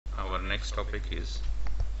next topic is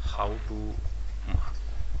how to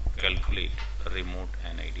calculate remote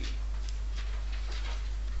NID.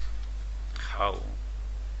 How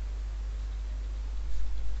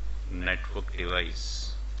network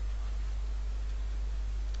device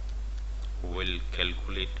will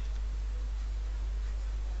calculate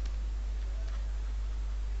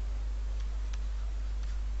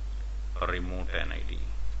remote NID.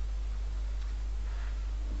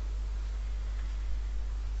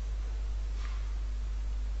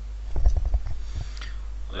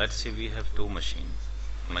 Let's say we have two machines,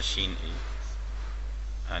 machine A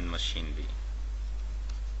and machine B.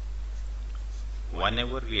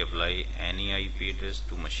 Whenever we apply any IP address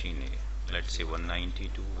to machine A, let's say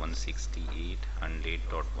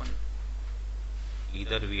 192.168.100.1,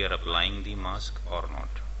 either we are applying the mask or not,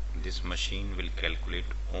 this machine will calculate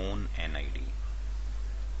own NID.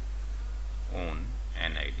 Own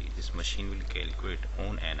NID. This machine will calculate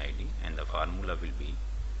own NID, and the formula will be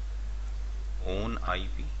own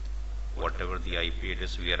IP, whatever the IP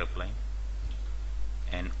address we are applying,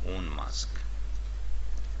 and own mask.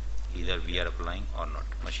 Either we are applying or not,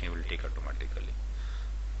 machine will take automatically,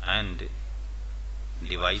 and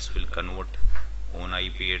device will convert own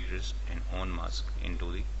IP address and own mask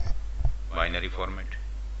into the binary format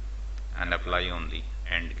and apply on the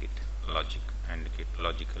AND gate, logical AND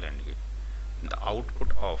gate. The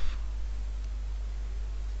output of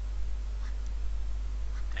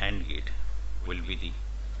AND gate will be the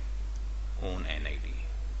own NID.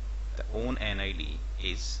 The own NID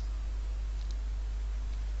is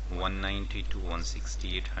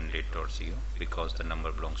 192.168.100.0 because the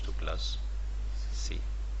number belongs to class C.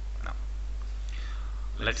 Now,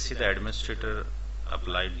 let's say the administrator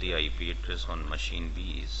applied the IP address on machine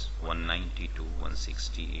B is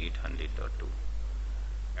 192.168.100.2.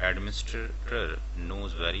 Administrator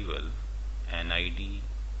knows very well NID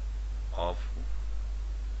of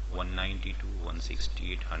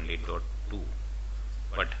 192.168.100.2,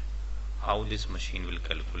 but how this machine will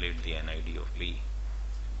calculate the NID of B,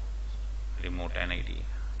 remote NID.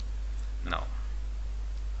 Now,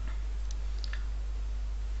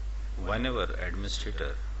 whenever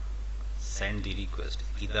administrator send the request,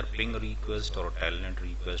 either ping request or telnet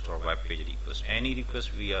request or web page request, any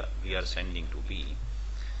request we are sending to B,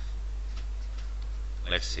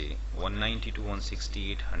 let's say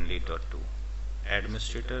 192.168.100.2,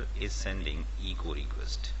 administrator is sending echo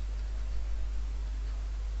request,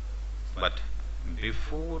 but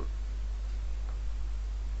before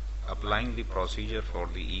applying the procedure for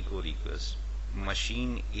the echo request,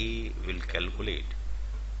 machine A will calculate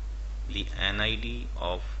the NID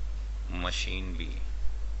of machine B.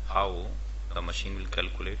 How the machine will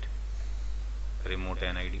calculate remote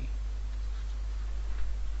NID?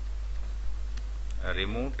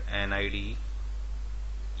 Remote NID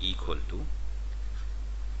equal to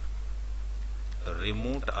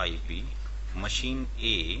remote IP. Machine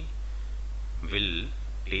A will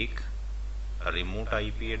take a remote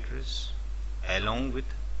IP address along with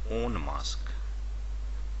own mask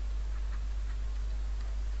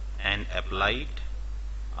and apply it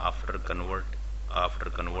after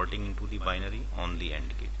converting into the binary on the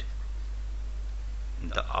AND gate.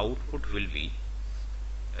 The output will be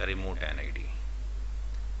a remote NID.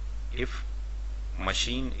 If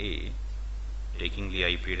machine A taking the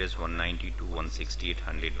IP address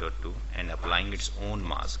 192.168.100.2 and applying its own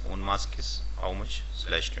mask is how much?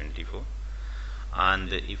 /24.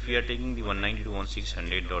 And if we are taking the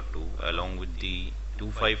 192.168.100.2 along with the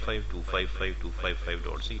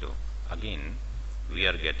 255.255.255.0, again we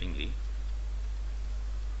are getting the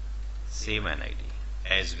same NID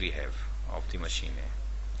as we have of the machine A.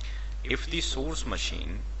 If the source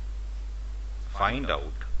machine find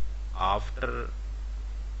out after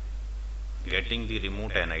getting the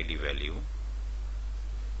remote NID value,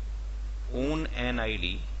 own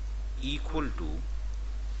NID equal to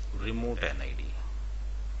remote NID.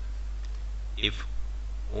 If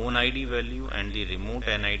own ID value and the remote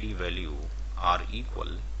NID value are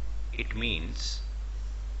equal, it means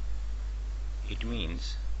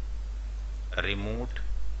a remote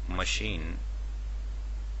machine,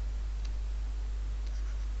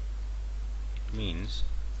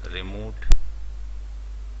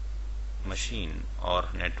 or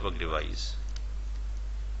network device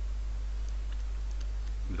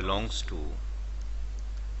belongs to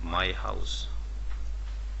my house.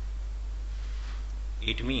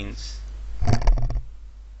 It means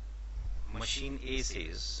machine A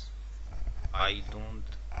says, I don't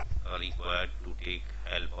require to take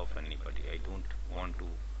help of anybody. I don't want to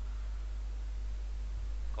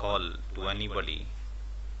call to anybody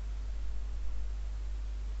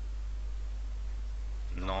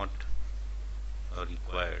not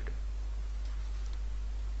required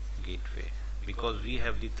gateway, because we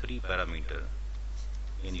have the three parameter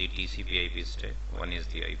in the TCP IP stack. One is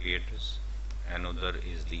the IP address, another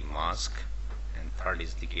is the mask, and third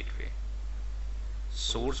is the gateway.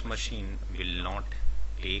 Source machine will not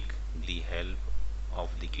take the help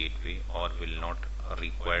of the gateway or will not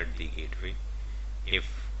require the gateway if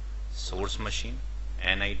source machine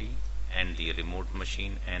NID and the remote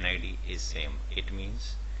machine NID is same. It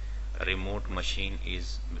means remote machine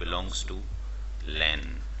belongs to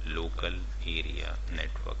LAN, local area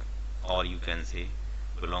network, or you can say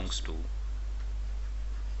belongs to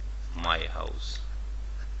my house.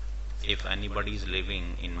 If anybody is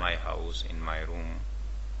living in my house, in my room,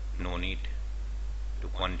 no need to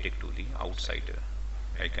contact to the outsider.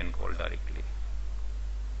 I can call directly.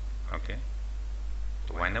 Okay.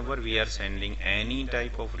 So whenever we are sending any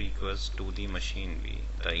type of request to the machine B,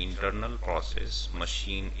 the internal process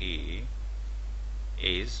machine A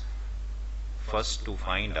is first to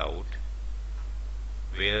find out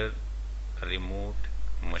where remote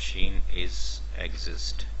machine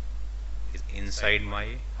exists. Is inside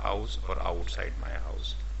my house or outside my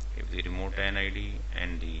house. If the remote NID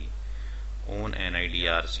and the own NID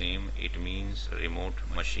are same, it means remote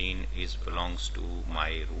machine belongs to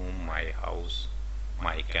my room, my house,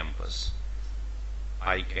 my campus.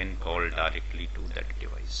 I can call directly to that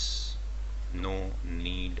device. No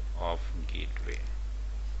need of gateway.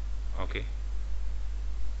 Okay.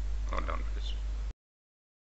 Note down please.